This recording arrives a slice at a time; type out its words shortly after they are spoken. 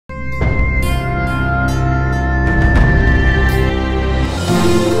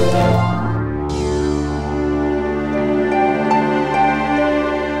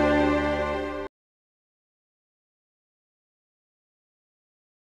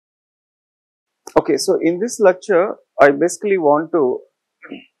Okay, so in this lecture, I basically want to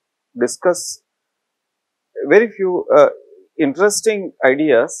discuss very few interesting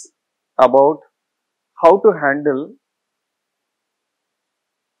ideas about how to handle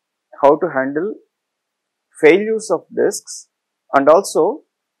failures of disks, and also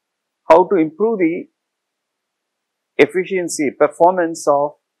how to improve the efficiency performance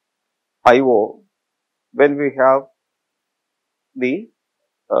of IO when we have the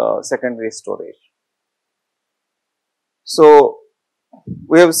secondary storage. So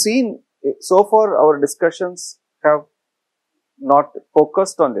we have seen so far our discussions have not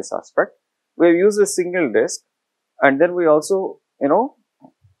focused on this aspect. We have used a single disk, and then we also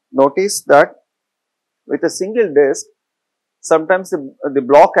notice that with a single disk sometimes the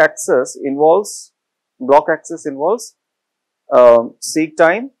block access involves seek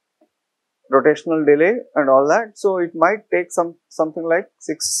time, rotational delay and all that. So it might take something like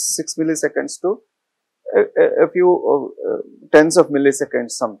 6 milliseconds to a few tens of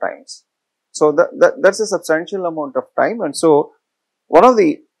milliseconds sometimes. So that's a substantial amount of time. And so one of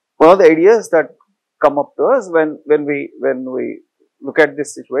the ideas that come up to us when we look at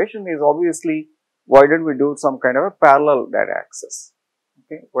this situation is obviously, why don't we do some kind of a parallel data access?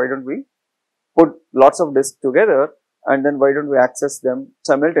 Okay, why don't we put lots of disks together, and then why don't we access them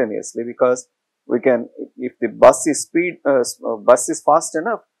simultaneously? Because we can, if the bus is fast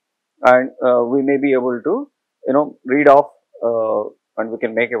enough, and we may be able to read off and we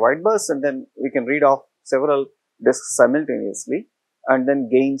can make a wide bus, and then we can read off several disks simultaneously and then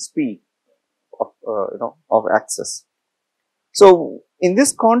gain speed of access. So in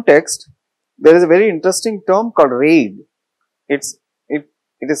this context, there is a very interesting term called RAID. It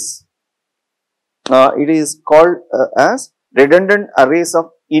is called as redundant arrays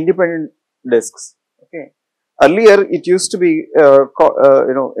of independent disks. Okay. Earlier, it used to be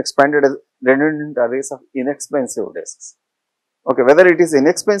expanded as redundant arrays of inexpensive disks. Okay, whether it is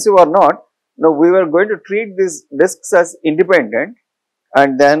inexpensive or not, no, we were going to treat these disks as independent,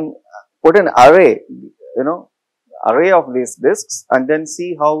 and then put an array, array of these disks, and then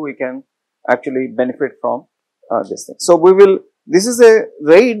see how we can actually benefit from this thing. So RAID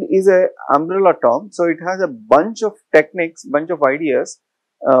is a umbrella term. So it has a bunch of techniques, bunch of ideas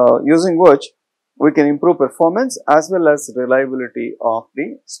using which we can improve performance as well as reliability of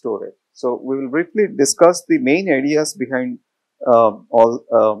the storage. So we will briefly discuss the main ideas behind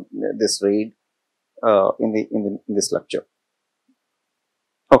all this RAID in this lecture.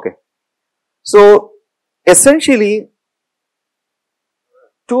 Okay. So essentially,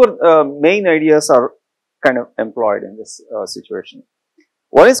 two main ideas are kind of employed in this situation.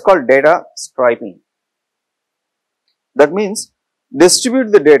 One is called data striping. That means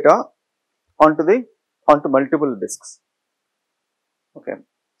distribute the data onto multiple disks. Okay.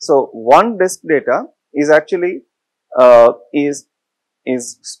 So one disk data is actually is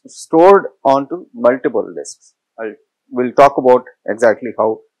stored onto multiple disks. We'll talk about exactly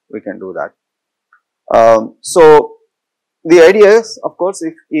how we can do that. So the idea is, of course,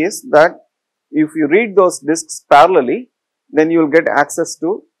 is that if you read those disks parallelly, then you will get access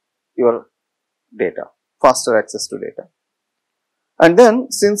to your data, faster access to data. And then,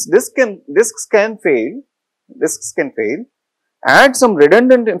 since disks can fail, add some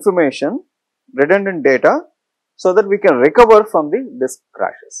redundant information, redundant data, so that we can recover from the disk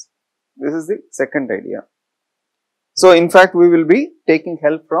crashes. This is the second idea. So in fact, we will be taking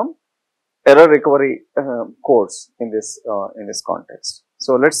help from error recovery codes in this context.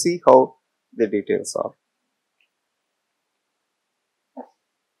 So let's see how the details are.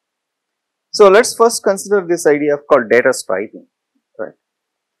 So let's first consider this idea called data striping. Right.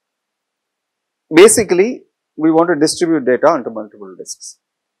 Basically, we want to distribute data onto multiple disks.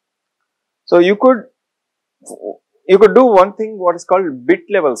 So you could do one thing, what is called bit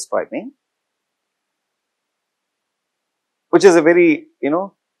level striping, which is a very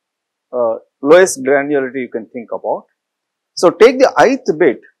lowest granularity you can think about. So take the ith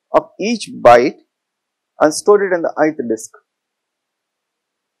bit of each byte and store it in the ith disk.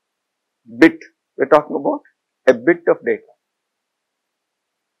 Bit, we are talking about a bit of data.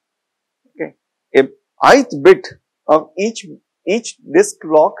 Okay, a ith bit of each disk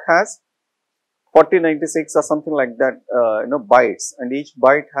block has 4096 or something like that bytes, and each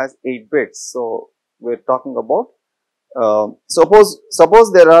byte has 8 bits. So we are talking about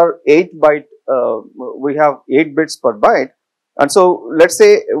suppose there are 8 byte, we have 8 bits per byte, and so let's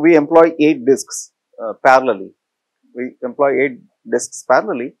say we employ 8 disks parallelly. We employ 8 disks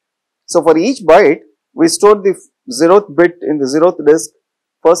parallelly. So for each byte, we store the 0th bit in the 0th disk,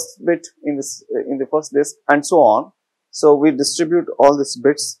 first bit in the first disk, and so on. So we distribute all these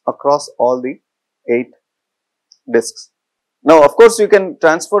bits across all the 8 disks. Now, of course, you can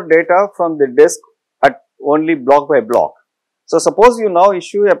transfer data from the disk at only block by block. So, suppose you now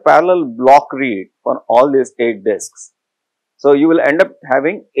issue a parallel block read for all these 8 disks. So, you will end up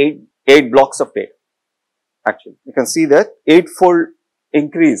having 8 blocks of data. Actually, you can see that 8-fold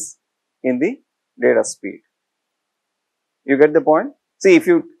increase in the data speed. You get the point? See, if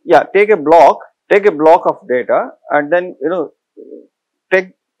you take a block of data and then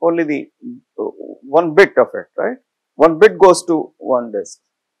take only the one bit of it, right? One bit goes to one disk.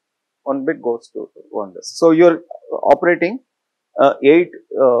 One bit goes to one disk. So you are operating 8.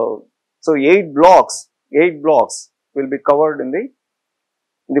 So 8 blocks will be covered in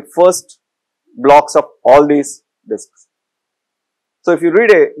the first blocks of all these disks. So if you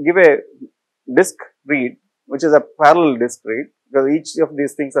give a disk read, which is a parallel disk read, because each of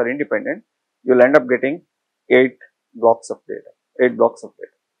these things are independent, you will end up getting 8 blocks of data, 8 blocks of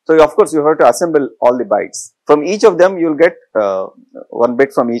data. So of course you have to assemble all the bytes. From each of them, you will get 1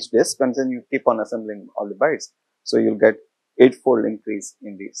 bit from each disk, and then you keep on assembling all the bytes. So you will get 8-fold increase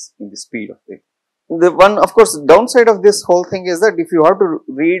in the speed of it. The one, of course, downside of this whole thing is that if you have to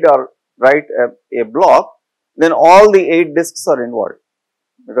read or write a block, then all the 8 disks are involved,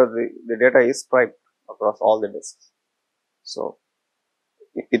 because the data is striped across all the disks. So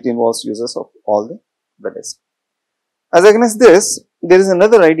it involves uses of all the disks. As against this, there is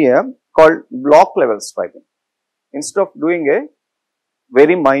another idea called block level striping. Instead of doing a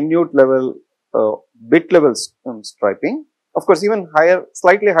very minute level, bit level striping, of course, even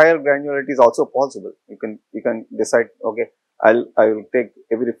slightly higher granularity is also possible. You can decide, okay, I will take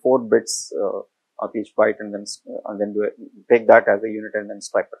every 4 bits of each byte and then take that as a unit and then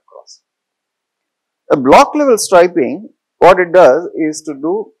stripe it across. A block level striping, what it does is to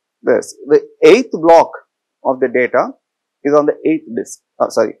do this. The 8th block of the data is on the 8th disk.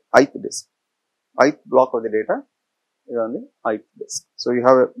 Ith disk. Ith block of the data is on the ith disk. So you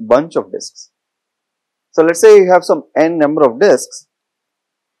have a bunch of disks. So let's say you have some n number of disks,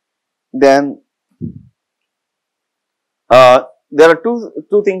 then there are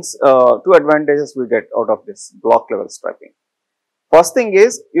two things, two advantages we get out of this block level striping. First thing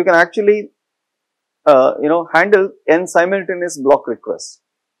is you can actually handle n simultaneous block requests,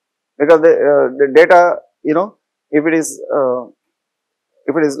 because the data, if it is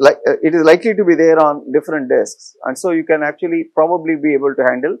likely to be there on different disks, and so you can actually probably be able to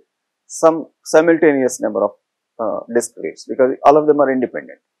handle some simultaneous number of disk reads, because all of them are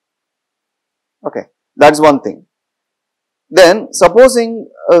independent. Okay, that's one thing. Then supposing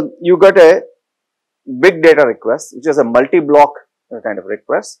you got a big data request, which is a multi-block kind of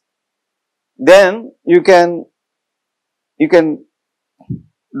request, then you can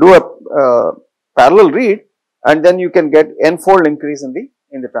do a parallel read, and then you can get n-fold increase in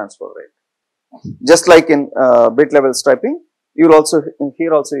the transfer rate. Just like in bit level striping, you will also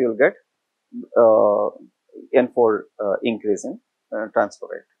here also you will get n-fold increase in transfer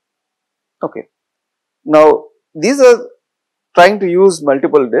rate. Okay. Now these are trying to use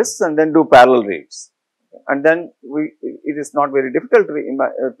multiple disks and then do parallel reads, and then it is not very difficult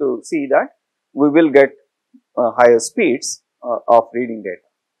to see that we will get higher speeds of reading data.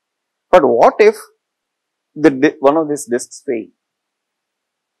 But what if one of these disks fail?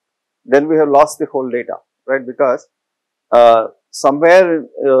 Then we have lost the whole data, right? Because somewhere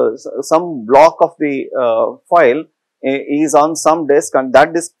some block of the file is on some disk and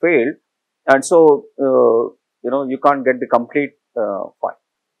that disk failed, and so you can't get the complete file.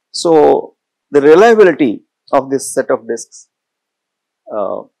 So the reliability of this set of disks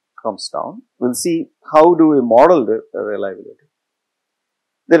comes down. We'll see how do we model the reliability.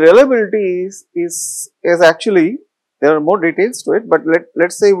 The reliability is actually, there are more details to it, but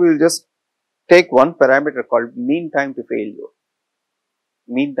let's say we will just take one parameter called mean time to failure.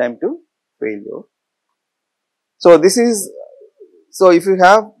 Mean time to failure. So this is, so if you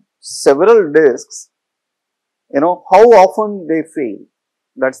have several disks, how often they fail,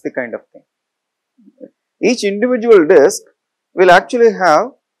 that's the kind of thing. Each individual disk will actually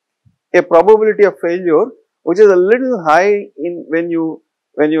have a probability of failure which is a little high in when you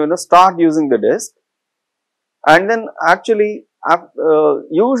start using the disk, and then actually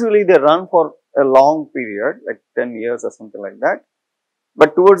usually they run for a long period, like 10 years or something like that,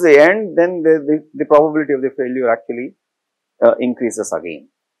 but towards the end then the probability of the failure actually increases again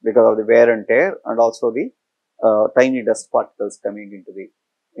because of the wear and tear, and also the tiny dust particles coming into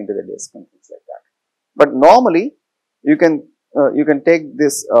the disk and things like that. But normally you can take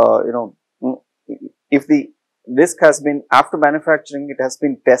this, if the disk has been, after manufacturing, it has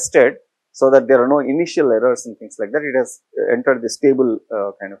been tested so that there are no initial errors and things like that. It has enter the stable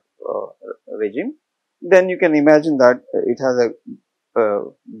kind of regime, then you can imagine that it has a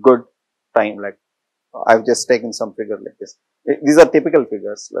good time. Like I've just taken some figure like this. These are typical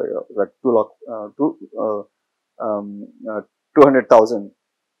figures like 200,000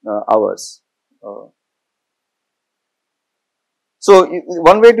 hours. So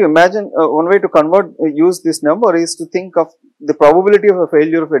one way to imagine, one way to convert, use this number is to think of the probability of a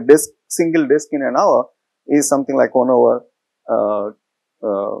failure of a disk, single disk in an hour is something like 1 over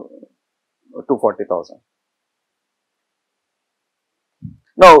 240,000.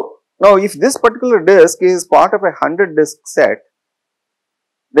 Now if this particular disk is part of a 100 disk set,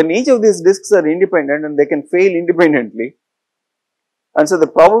 then each of these disks are independent and they can fail independently. And so the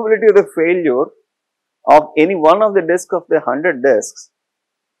probability of the failure of any one of the disks of the 100 disks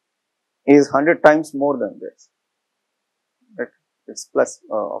is 100 times more than this. Right? It's plus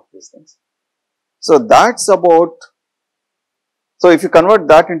of these things. So that's about, so if you convert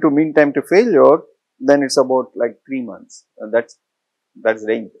that into mean time to failure, then it's about like 3 months. And that's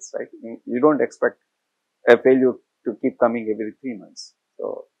dangerous, right? You don't expect a failure to keep coming every 3 months.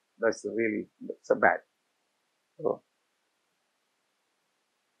 So that's a bad.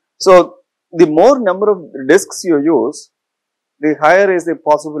 So the more number of disks you use, the higher is the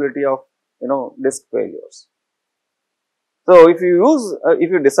possibility of disk failures. So if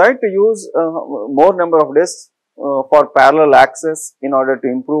you decide to use more number of disks for parallel access in order to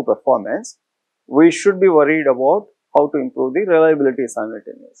improve performance, we should be worried about how to improve the reliability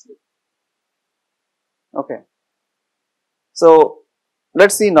simultaneously. Okay. So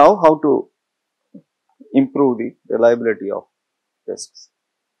let's see now how to improve the reliability of disks.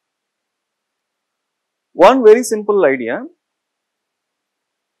 One very simple idea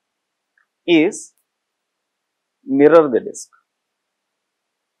is mirror the disk.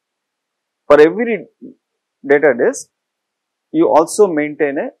 For every data disk, you also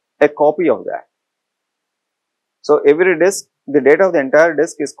maintain a copy of that. So every disk, the data of the entire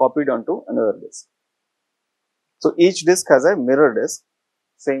disk is copied onto another disk. So each disk has a mirror disk,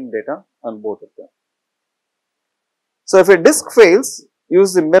 same data on both of them. So if a disk fails,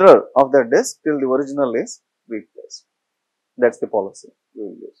 use the mirror of the disk till the original is replaced. That's the policy we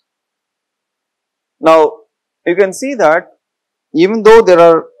will use. Now you can see that even though there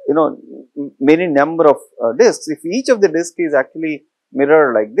are many number of disks, if each of the disk is actually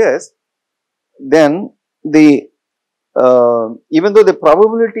mirrored like this, then the even though the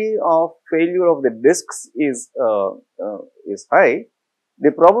probability of failure of the disks is high,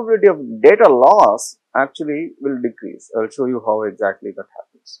 the probability of data loss actually will decrease. I will show you how exactly that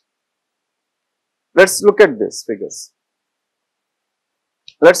happens. Let's look at these figures.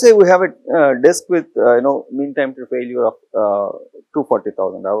 Let's say we have a disk with mean time to failure of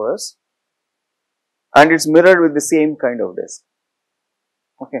 240,000 hours, and it's mirrored with the same kind of disk.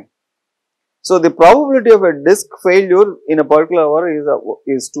 Okay. So the probability of a disk failure in a particular hour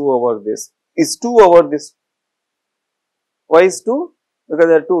is 2 over this. Is 2 over this. Why is 2? Because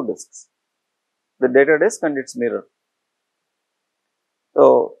there are 2 disks, the data disk and its mirror.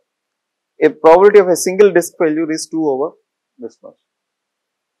 So a probability of a single disk failure is 2 over this much.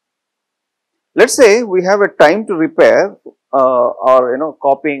 Let's say we have a time to repair or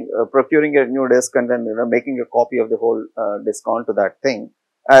copying, procuring a new disk and then making a copy of the whole disk onto that thing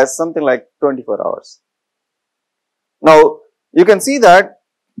as something like 24 hours. Now you can see that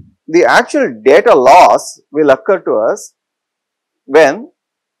the actual data loss will occur to us when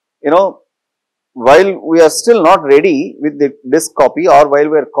while we are still not ready with the disk copy, or while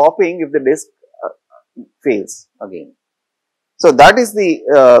we are copying if the disk fails again. So that is the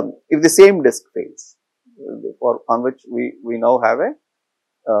if the same disk fails, on which we now have a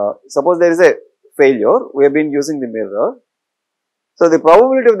suppose there is a failure, we have been using the mirror. So the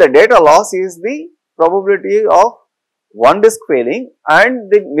probability of the data loss is the probability of one disk failing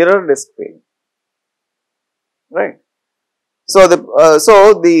and the mirror disk failing, right? So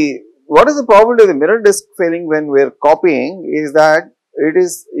what is the probability of the mirror disk failing when we are copying is that it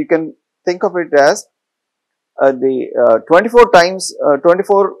is, you can think of it as the 24 times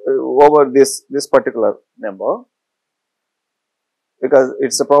 24 over this particular number, because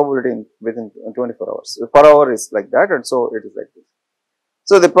it's a probability within 24 hours. So per hour is like that, and so it is like this.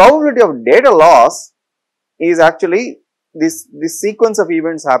 So the probability of data loss is actually this sequence of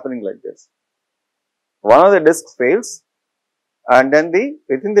events happening like this. One of the disks fails, and then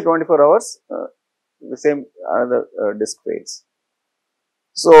within the 24 hours the same another disk fails.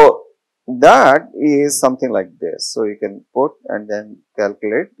 So that is something like this. So you can put and then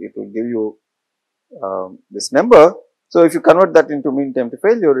calculate, it will give you this number. So if you convert that into mean time to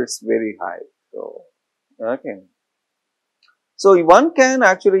failure, it's very high. So okay. So, one can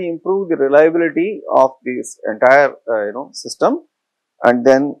actually improve the reliability of this entire system, and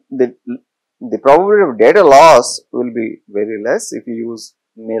then the probability of data loss will be very less if you use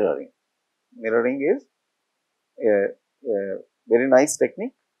mirroring. Mirroring is a very nice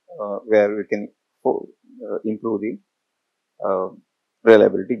technique where we can improve the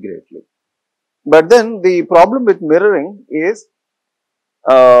reliability greatly. But then the problem with mirroring is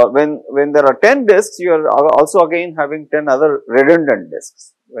when there are 10 disks, you are also again having 10 other redundant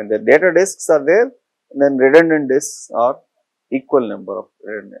disks. When the data disks are there, then redundant disks are equal number of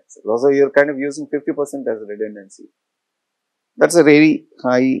redundancy. Also, you are kind of using 50% as redundancy. That's a very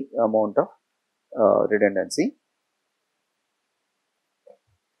high amount of redundancy.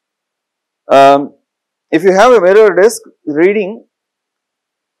 If you have a mirror disk, reading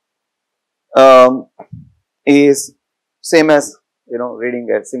is same as reading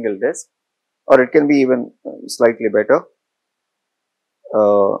a single disk, or it can be even slightly better.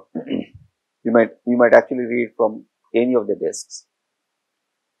 You might actually read from any of the disks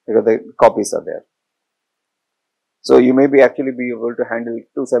because the copies are there. So you may be actually be able to handle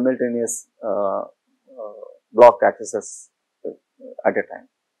two simultaneous block accesses at a time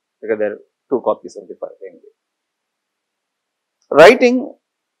because there are two copies of the file anyway. Writing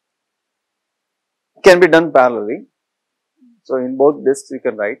can be done parallelly. So in both disks you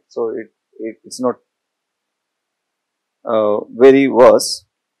can write. So it's not very worse.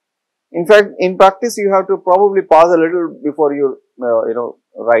 In fact, in practice you have to probably pause a little before you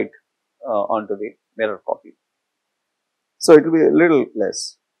write onto the mirror copy. So it will be a little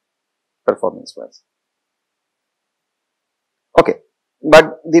less performance wise. Okay,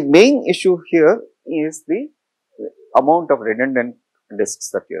 but the main issue here is the amount of redundant disks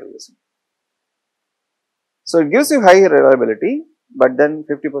that you are using. So it gives you high reliability, but then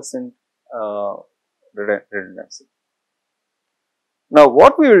 50% redundancy. Now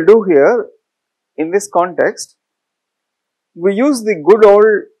what we will do here in this context, we use the good old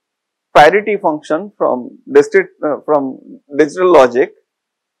parity function from digital logic,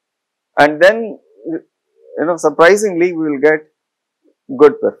 and then surprisingly we will get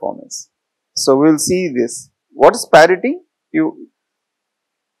good performance. So we will see this. What is parity?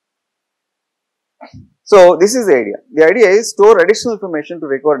 So this is the idea. The idea is store additional information to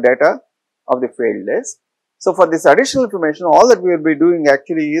recover data of the failed disk. So for this additional information, all that we will be doing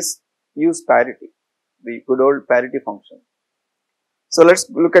actually is use parity, the good old parity function. So let's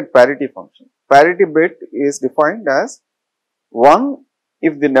look at parity function. Parity bit is defined as 1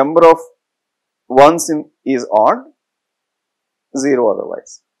 if the number of ones is odd, 0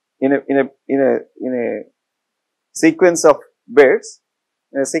 otherwise. In a sequence of bits,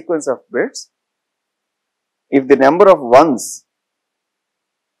 if the number of ones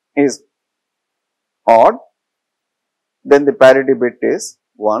is odd, then the parity bit is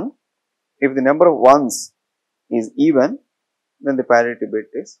 1. If the number of ones is even, then the parity bit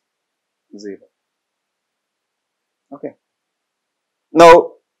is 0. Okay.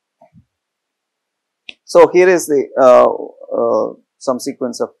 Now, so here is the some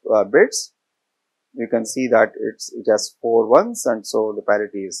sequence of bits. You can see that it has 4 ones, and so the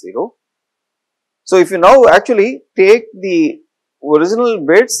parity is 0. So if you now actually take the original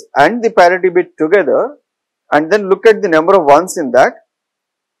bits and the parity bit together and then look at the number of ones in that,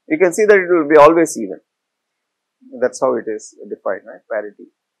 you can see that it will be always even. That's how it is defined, right?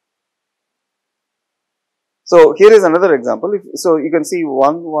 Parity. So here is another example. So you can see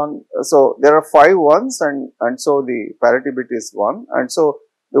 1, 1. So there are 5 ones, and so the parity bit is 1, and so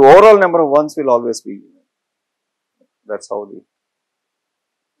the overall number of ones will always be even. That's how the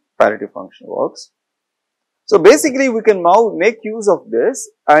parity function works. So basically we can now make use of this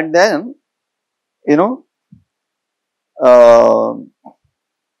and then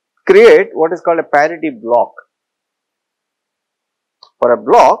create what is called a parity block. For a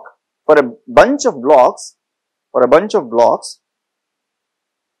bunch of blocks,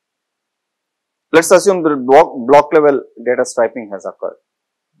 let's assume the block level data striping has occurred.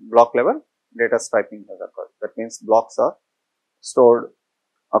 That means blocks are stored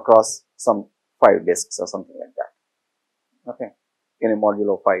across some 5 disks or something like that. Okay, in a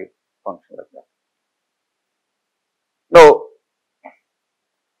modulo 5 function like that. Now,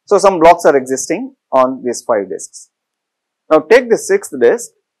 so some blocks are existing on these 5 disks. Now take the 6th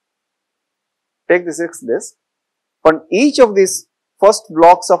disk. For each of these first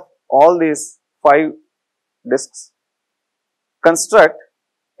blocks of all these 5 disks, construct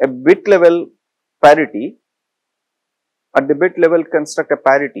a bit level parity. At the bit level, construct a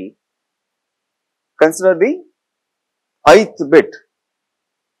parity. Consider the ith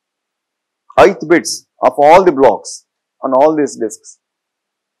bits of all the blocks on all these disks,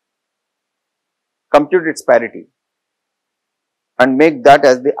 compute its parity and make that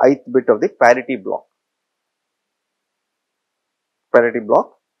as the ith bit of the parity block. Parity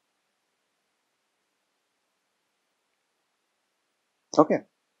block. Okay.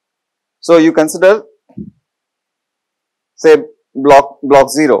 So you consider, say, block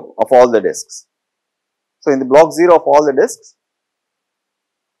 0 of all the disks. So in the block 0 of all the disks,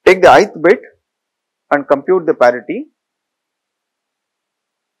 take the ith bit and compute the parity.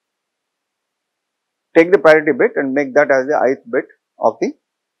 Take the parity bit and make that as the ith bit of the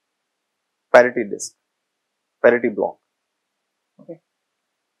parity disk, parity block. Okay.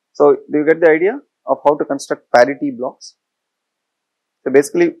 So do you get the idea of how to construct parity blocks? So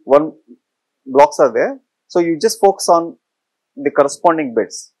basically, blocks are there. So you just focus on the corresponding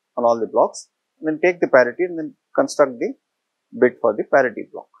bits on all the blocks, and then take the parity and then construct the bit for the parity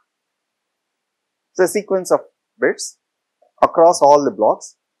block. So a sequence of bits across all the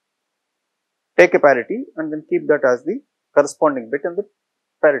blocks, take a parity and then keep that as the corresponding bit in the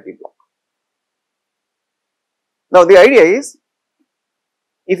parity block. Now the idea is,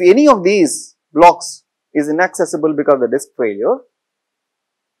 if any of these blocks is inaccessible because of the disk failure,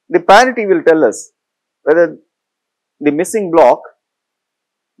 the parity will tell us whether the missing block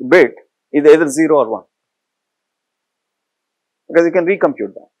bit is either 0 or 1, because you can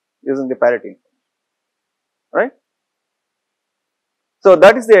recompute that using the parity information, right. So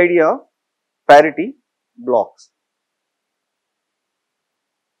that is the idea of parity blocks.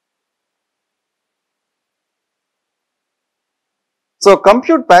 So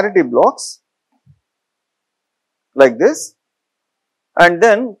compute parity blocks like this, and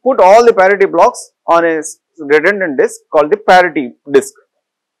then put all the parity blocks on a redundant disk called the parity disk.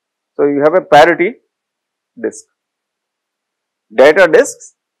 So you have a parity disk, data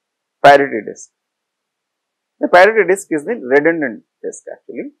disks, parity disk. The parity disk is the redundant disk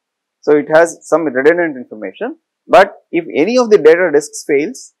actually. So it has some redundant information, but if any of the data disks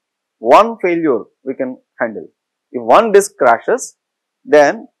fails, one failure we can handle. If one disk crashes,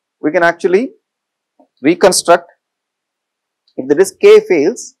 then we can actually reconstruct. If the disk K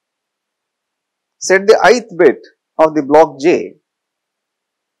fails, set the ith bit of the block J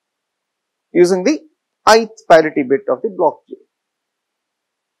using the ith parity bit of the block J,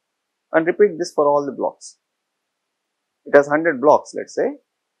 and repeat this for all the blocks. It has 100 blocks, let us say.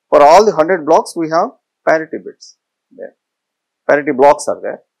 For all the 100 blocks, we have parity bits there. Parity blocks are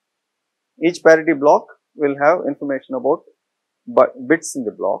there. Each parity block will have information about bits in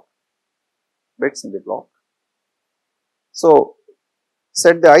the block, So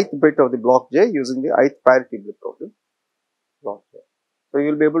set the ith bit of the block J using the ith parity bit of the block J. So you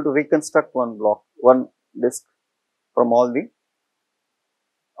will be able to reconstruct one disk from all the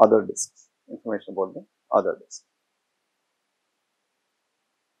other disks, information about the other disks.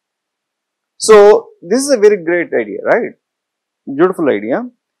 So this is a very great idea, right? Beautiful idea.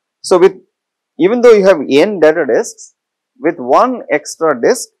 So even though you have n data disks, with one extra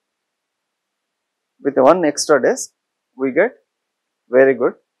disk, we get very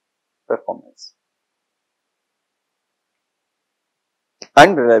good performance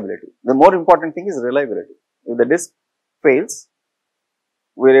and reliability. The more important thing is reliability. If the disk fails,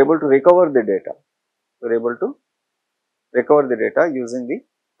 we are able to recover the data. We are able to recover the data using the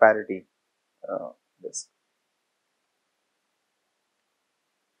parity disk.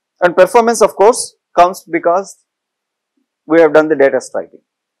 And performance, of course, comes because we have done the data striping.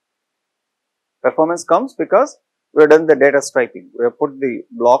 Performance comes because we have done the data striping. We have put the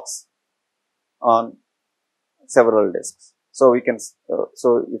blocks on several disks. So we can,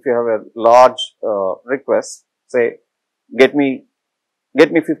 so if you have a large request, say, get me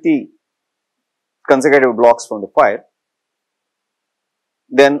 50 consecutive blocks from the file,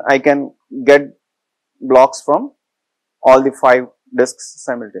 then I can get blocks from all the 5 disks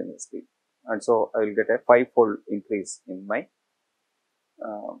simultaneously, and so I will get a 5-fold increase in my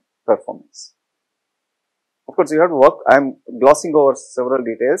performance. Of course, you have to work. I am glossing over several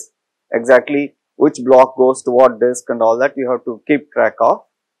details, exactly which block goes to what disk and all that you have to keep track of,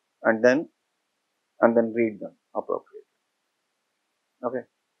 and then read them appropriately. Okay,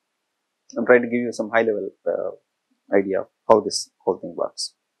 I am trying to give you some high level idea of how this whole thing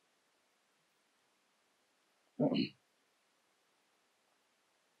works.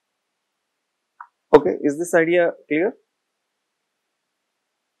 Okay, is this idea clear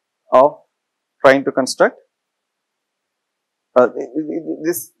of trying to construct? The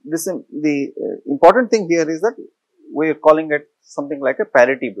important thing here is that we are calling it something like a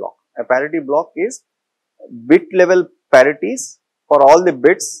parity block. A parity block is bit level parities for all the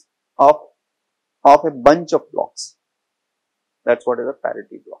bits of a bunch of blocks. That is what is a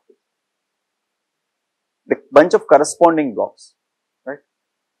parity block. The bunch of corresponding blocks, right?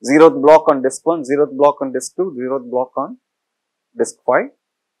 0th block on disk 1, 0th block on disk 2, 0th block on disk 5.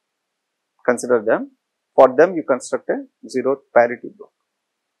 Consider them. For them, you construct a 0th parity block.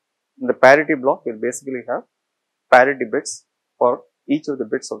 In the parity block, will basically have parity bits for each of the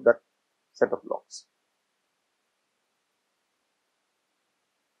bits of that set of blocks.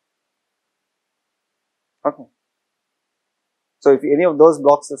 Okay. So, if any of those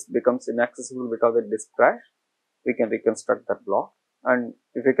blocks becomes inaccessible because of disk crash, we can reconstruct that block, and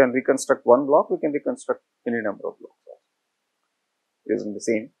if we can reconstruct one block, we can reconstruct any number of blocks using the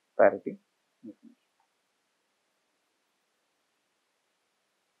same parity.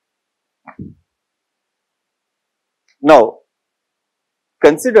 Now,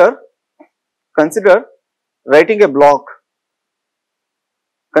 consider writing a block.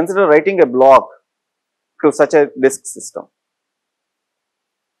 Consider writing a block to such a disk system.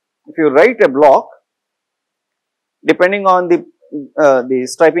 If you write a block, depending on the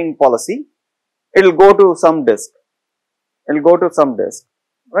striping policy, it will go to some disk. It will go to some disk,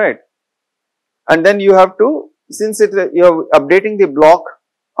 right? And then you have to, since you are updating the block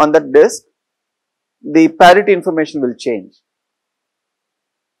on that disk, the parity information will change.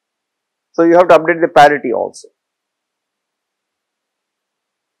 So you have to update the parity also.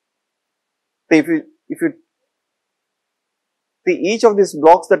 So if you see, each of these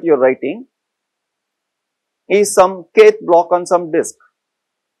blocks that you are writing is some kth block on some disk,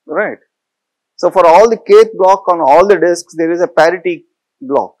 right? So for all the kth block on all the disks, there is a parity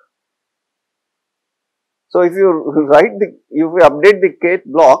block. So if you if you update the kth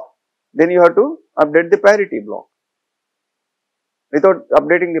block, then you have to update the parity block. Without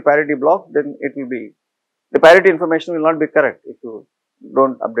updating the parity block, then it will be, the parity information will not be correct if you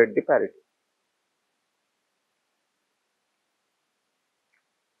don't update the parity.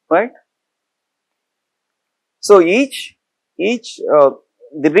 Right? So the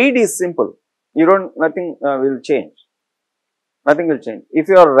read is simple. Nothing will change. Nothing will change. If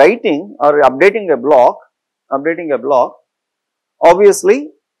you are writing or updating a block,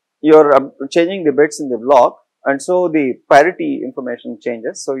 obviously you are changing the bits in the block, and so the parity information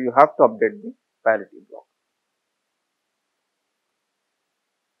changes. So you have to update the parity block.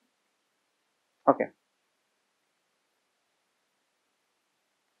 Okay.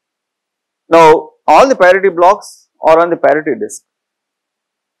 Now all the parity blocks are on the parity disk.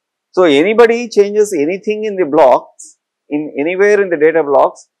 So anybody changes anything in the blocks, anywhere in the data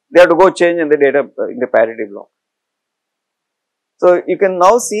blocks, they have to go change in the parity block. So you can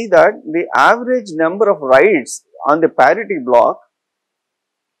now see that the average number of writes on the parity block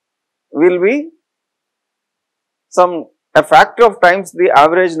will be a factor of times the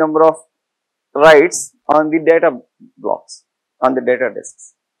average number of writes on the data blocks, on the data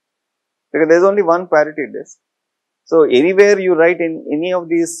disks, because there is only one parity disk. So anywhere you write in any of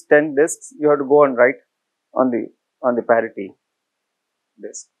these 10 disks, you have to go and write on the parity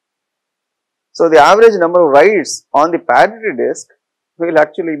disk. So the average number of writes on the parity disk will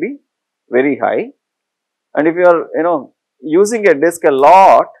actually be very high, and if you are using a disk a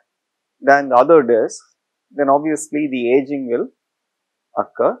lot than the other disks, then obviously the aging will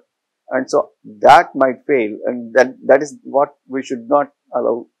occur, and so that might fail, and that is what we should not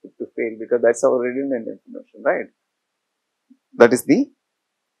allow it to fail, because that's our redundant information, right? That is the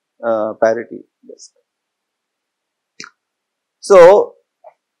parity disk. So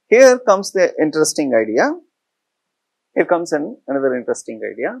here comes the interesting idea. Here comes another interesting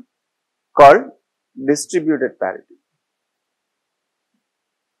idea called distributed parity.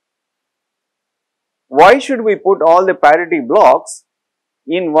 Why should we put all the parity blocks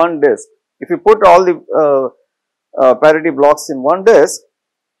in one disk? If you put all the parity blocks in one disk,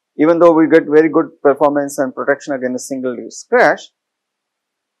 even though we get very good performance and protection against single disk crash,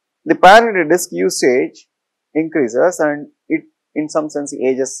 the parity disk usage increases and it in some sense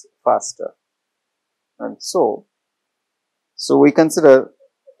ages faster. And so we consider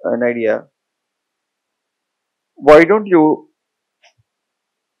an idea, why don't you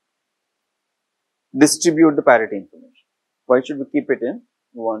distribute the parity information? Why should we keep it in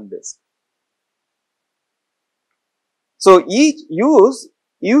one disk? So use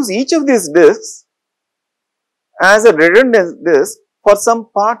each of these disks as a redundant disk for some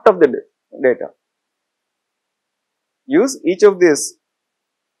part of the data. Use each of these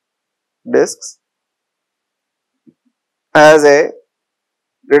disks as a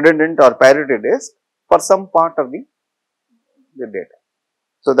redundant or parity disk for some part of the data.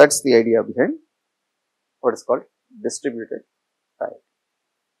 So that is the idea behind what is called distributed parity.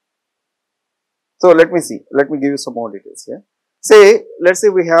 So let me give you some more details here. Say, let us say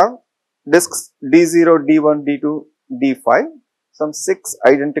we have disks D0, D1, D2, D5, some 6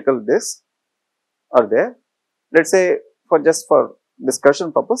 identical disks are there. Let us say for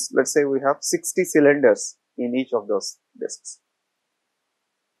discussion purpose, let us say we have 60 cylinders in each of those disks.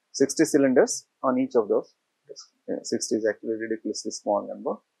 60 cylinders on each of those disks. 60 is actually a ridiculously small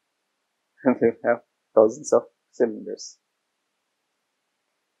number, and we have thousands of cylinders.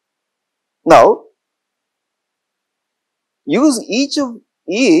 Now, use each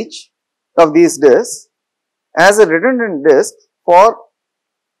of these disks as a redundant disk for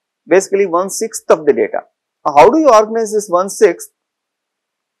basically 1/6 of the data. How do you organize this 1/6?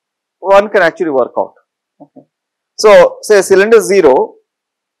 One can actually work out. Okay. So, say cylinder 0,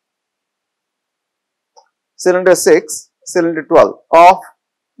 cylinder 6, cylinder 12 of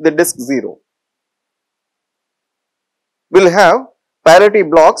the disk 0 will have parity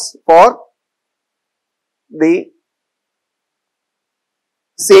blocks for the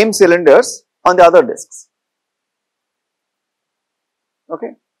same cylinders on the other disks.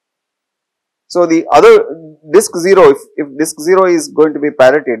 Okay. So, the other disk 0, if disk 0 is going to be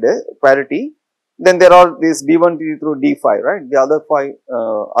parity, then there are these D1, D2, D5, right? The other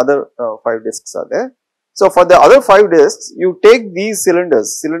 5 disks are there. So, for the other 5 disks, you take these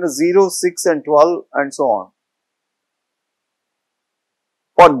cylinders 0, 6 and 12 and so on.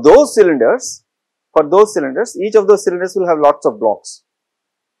 For those cylinders, each of those cylinders will have lots of blocks.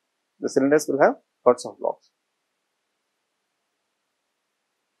 The cylinders will have lots of blocks.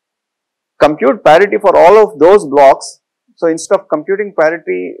 Compute parity for all of those blocks. So, instead of computing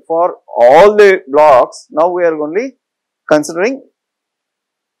parity for all the blocks, now we are only considering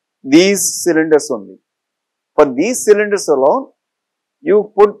these cylinders only. For these cylinders alone,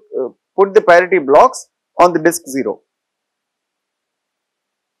 you put the parity blocks on the disk 0.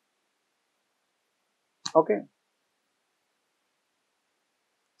 Okay.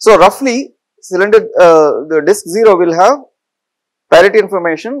 So, roughly the disk 0 will have parity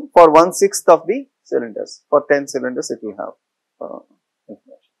information for 1/6 of the cylinders. For 10 cylinders, it will have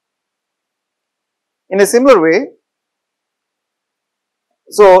information. In a similar way,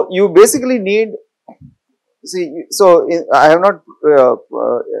 so you basically need, I have not,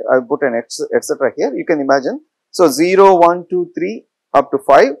 I put an etc. here, you can imagine. So, 0, 1, 2, 3 up to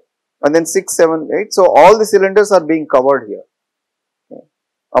 5 and then 6, 7, 8. So, all the cylinders are being covered here, okay,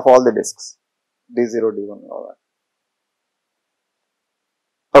 of all the disks, D0, D1 and all that.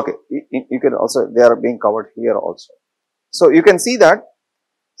 Okay, you can also, they are being covered here also. So, you can see that,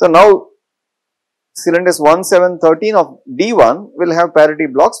 so now cylinders 1, 7, 13 of D1 will have parity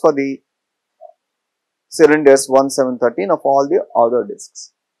blocks for the cylinders 1, 7, 13 of all the other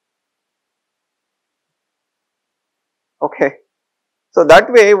disks. Okay. So, that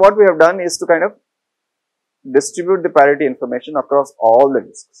way what we have done is to kind of distribute the parity information across all the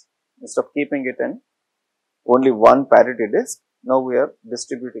disks. Instead of keeping it in only one parity disk, now we are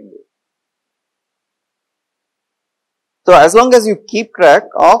distributing it. So, as long as you keep track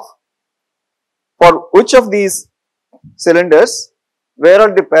of for which of these cylinders, where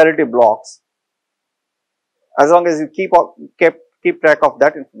are the parity blocks, as long as you keep track of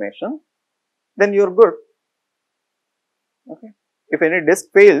that information, then you are good. Okay. If any disk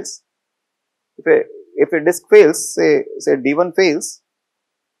fails, if a disk fails, say D1 fails,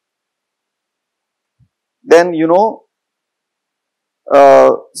 then you know,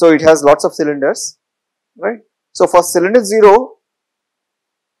 so it has lots of cylinders, right. So, for cylinder 0,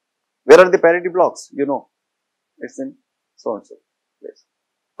 where are the parity blocks? You know, it is in so and so place.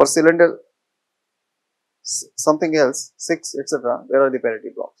 For cylinder something else, 6, etc., where are the parity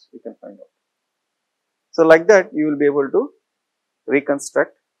blocks? You can find out. So, like that you will be able to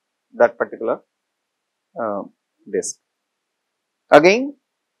reconstruct that particular disk. Again,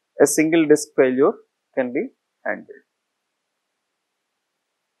 a single disk failure can be handled.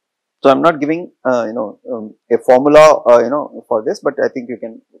 So, I am not giving a formula for this, but I think you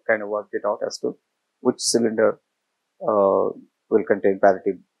can kind of work it out as to which cylinder will contain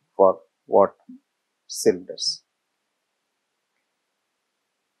parity for what cylinders.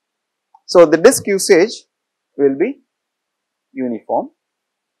 So, the disk usage will be uniform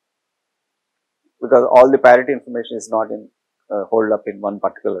because all the parity information is not in hold up in one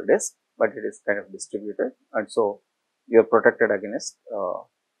particular disk, but it is kind of distributed, and so you are protected against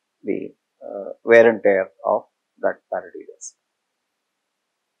the wear and tear of that parity disk.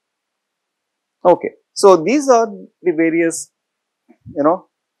 Okay. So, these are the various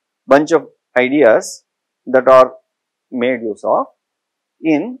bunch of ideas that are made use of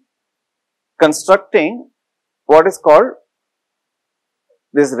in constructing what is called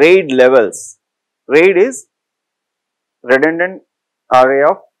this RAID levels. RAID is redundant array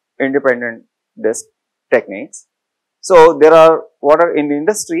of independent disk techniques. So there are what are in the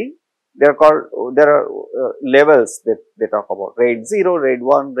industry, they are called, there are levels that they talk about, RAID 0, RAID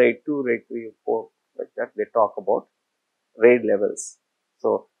 1, RAID 2, RAID 3, 4, like that they talk about RAID levels.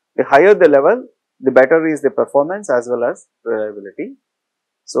 So the higher the level, the better is the performance as well as reliability.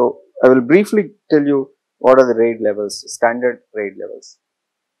 So I will briefly tell you what are the RAID levels, standard RAID levels.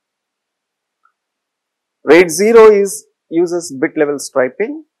 RAID 0 uses bit level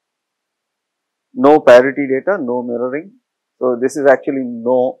striping, no parity data, no mirroring. So this is actually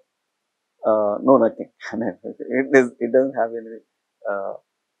no nothing. It doesn't have any.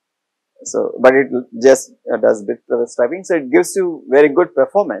 But it just does bit level striping. So it gives you very good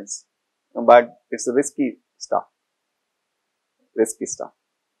performance, but it's risky stuff. Risky stuff.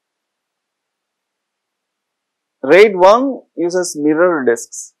 RAID 1 uses mirror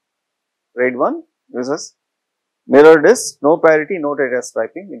disks. RAID 1 uses mirror disks, no parity, no data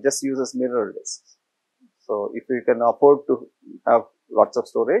striping. It just uses mirror disks. So if you can afford to have lots of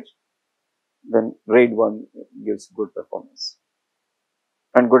storage, then RAID 1 gives good performance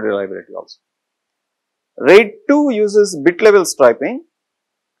and good reliability also. RAID 2 uses bit level striping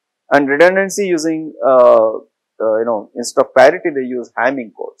and redundancy using, instead of parity, they use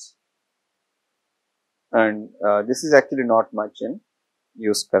Hamming codes. And this is actually not much in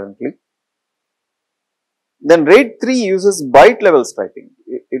use currently. Then RAID 3 uses byte level striping.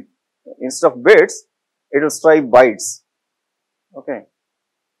 Instead of bits, it will stripe bytes. Okay.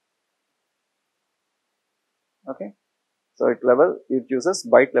 Okay. So it uses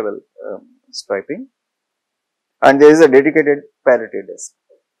byte level striping, and there is a dedicated parity disk.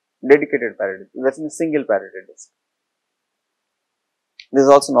 Dedicated parity, that's in a single parity disk. This is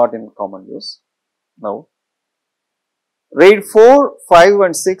also not in common use now. RAID 4, 5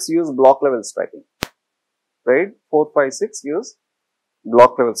 and 6 use block level striping. RAID 4, 5, 6 use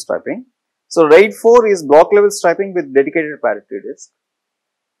block level striping. So RAID 4 is block level striping with dedicated parity disk.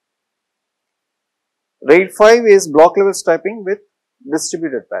 RAID 5 is block level striping with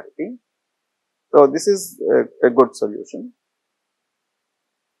distributed parity. So this is a good solution.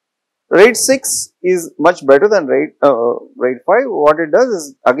 RAID 6 is much better than RAID 5. What it does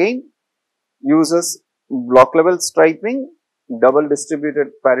is again uses block level striping, double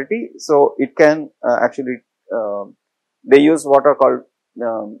distributed parity. So it can actually they use what are called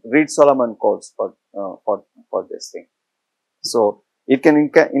Reed-Solomon codes for this thing. So it can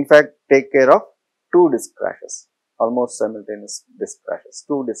in fact take care of 2 disk crashes, almost simultaneous disk crashes.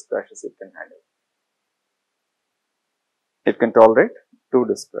 2 disk crashes it can handle. It can tolerate 2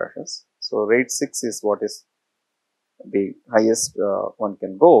 disk crashes. So RAID 6 is what is the highest one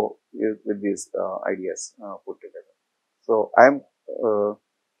can go with these ideas put together. So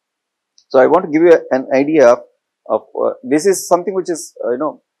I want to give you an idea of this is something which is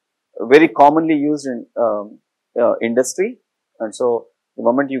very commonly used in industry, and so the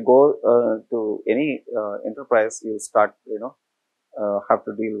moment you go to any enterprise, you start have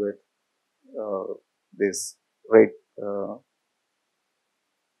to deal with this RAID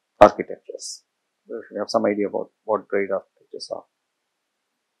architectures. So you have some idea about what RAID architectures are.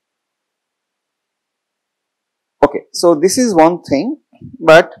 Okay, so this is one thing,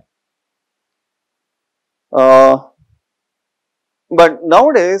 but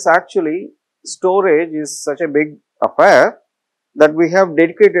nowadays actually storage is such a big affair that we have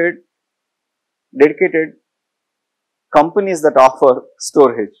dedicated companies that offer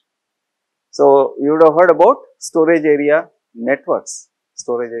storage. So you would have heard about storage area networks.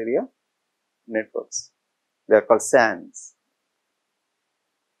 Storage area networks. They are called SANs.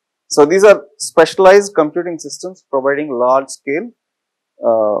 So these are specialized computing systems providing large scale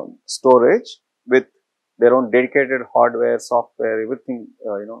storage with their own dedicated hardware, software, everything,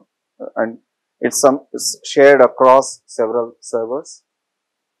 and it's shared across several servers,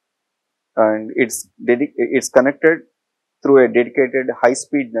 and it's connected through a dedicated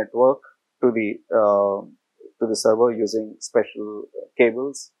high-speed network to the server using special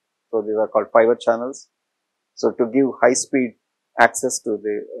cables. So these are called fiber channels. So to give high-speed access to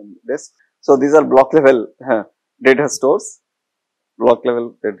the disk. So these are block level data stores. Block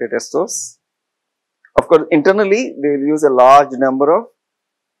level data stores. Of course, internally they will use a large number of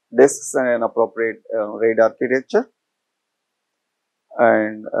disks and an appropriate RAID architecture,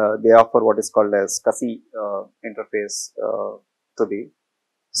 and they offer what is called as SCSI interface to the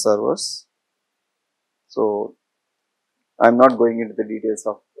servers. So I am not going into the details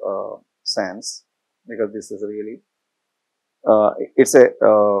of SANs because this is really it's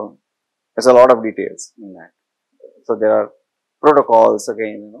a lot of details in that. So there are protocols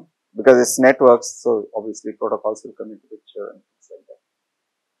again, because it's networks, so obviously protocols will come into picture and things like that.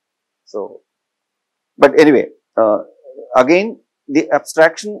 So, but anyway, again, the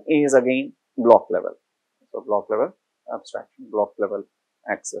abstraction is again block level. So, block level abstraction, block level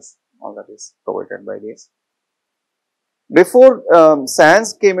access, all that is provided by this. Before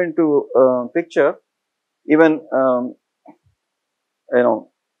SANs came into picture, even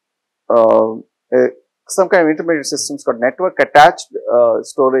some kind of intermediate systems called network attached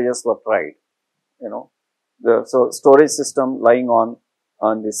storages were tried. So storage system lying on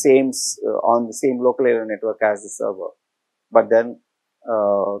the same local area network as the server, but then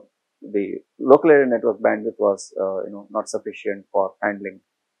the local area network bandwidth was not sufficient for handling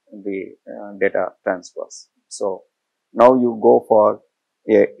the data transfers. So now you go for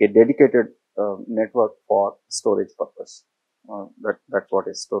a dedicated network for storage purpose. That's what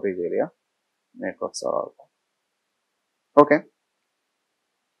is storage area networks are all. Okay.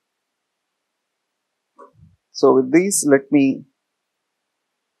 So with these, let me,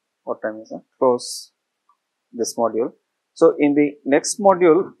 what time is that? Close this module. So in the next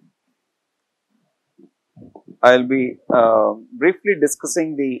module, I'll be briefly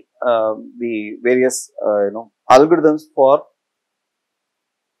discussing the various algorithms for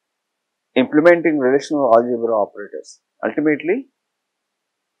implementing relational algebra operators.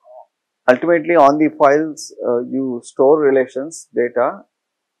 Ultimately on the files you store relations data,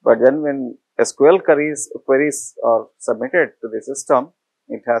 but then when SQL queries are submitted to the system,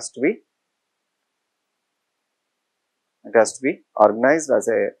 it has to be organized as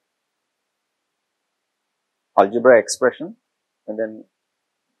a algebra expression, and then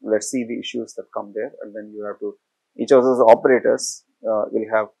let's see the issues that come there, and then you have to, each of those operators will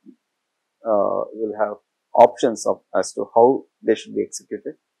have options as to how they should be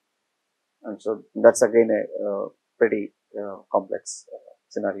executed, and so that's again a pretty complex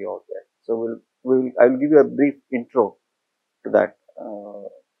scenario out there. So I will give you a brief intro to that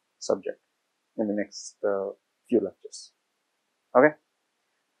subject in the next few lectures. Okay,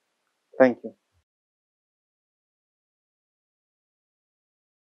 thank you.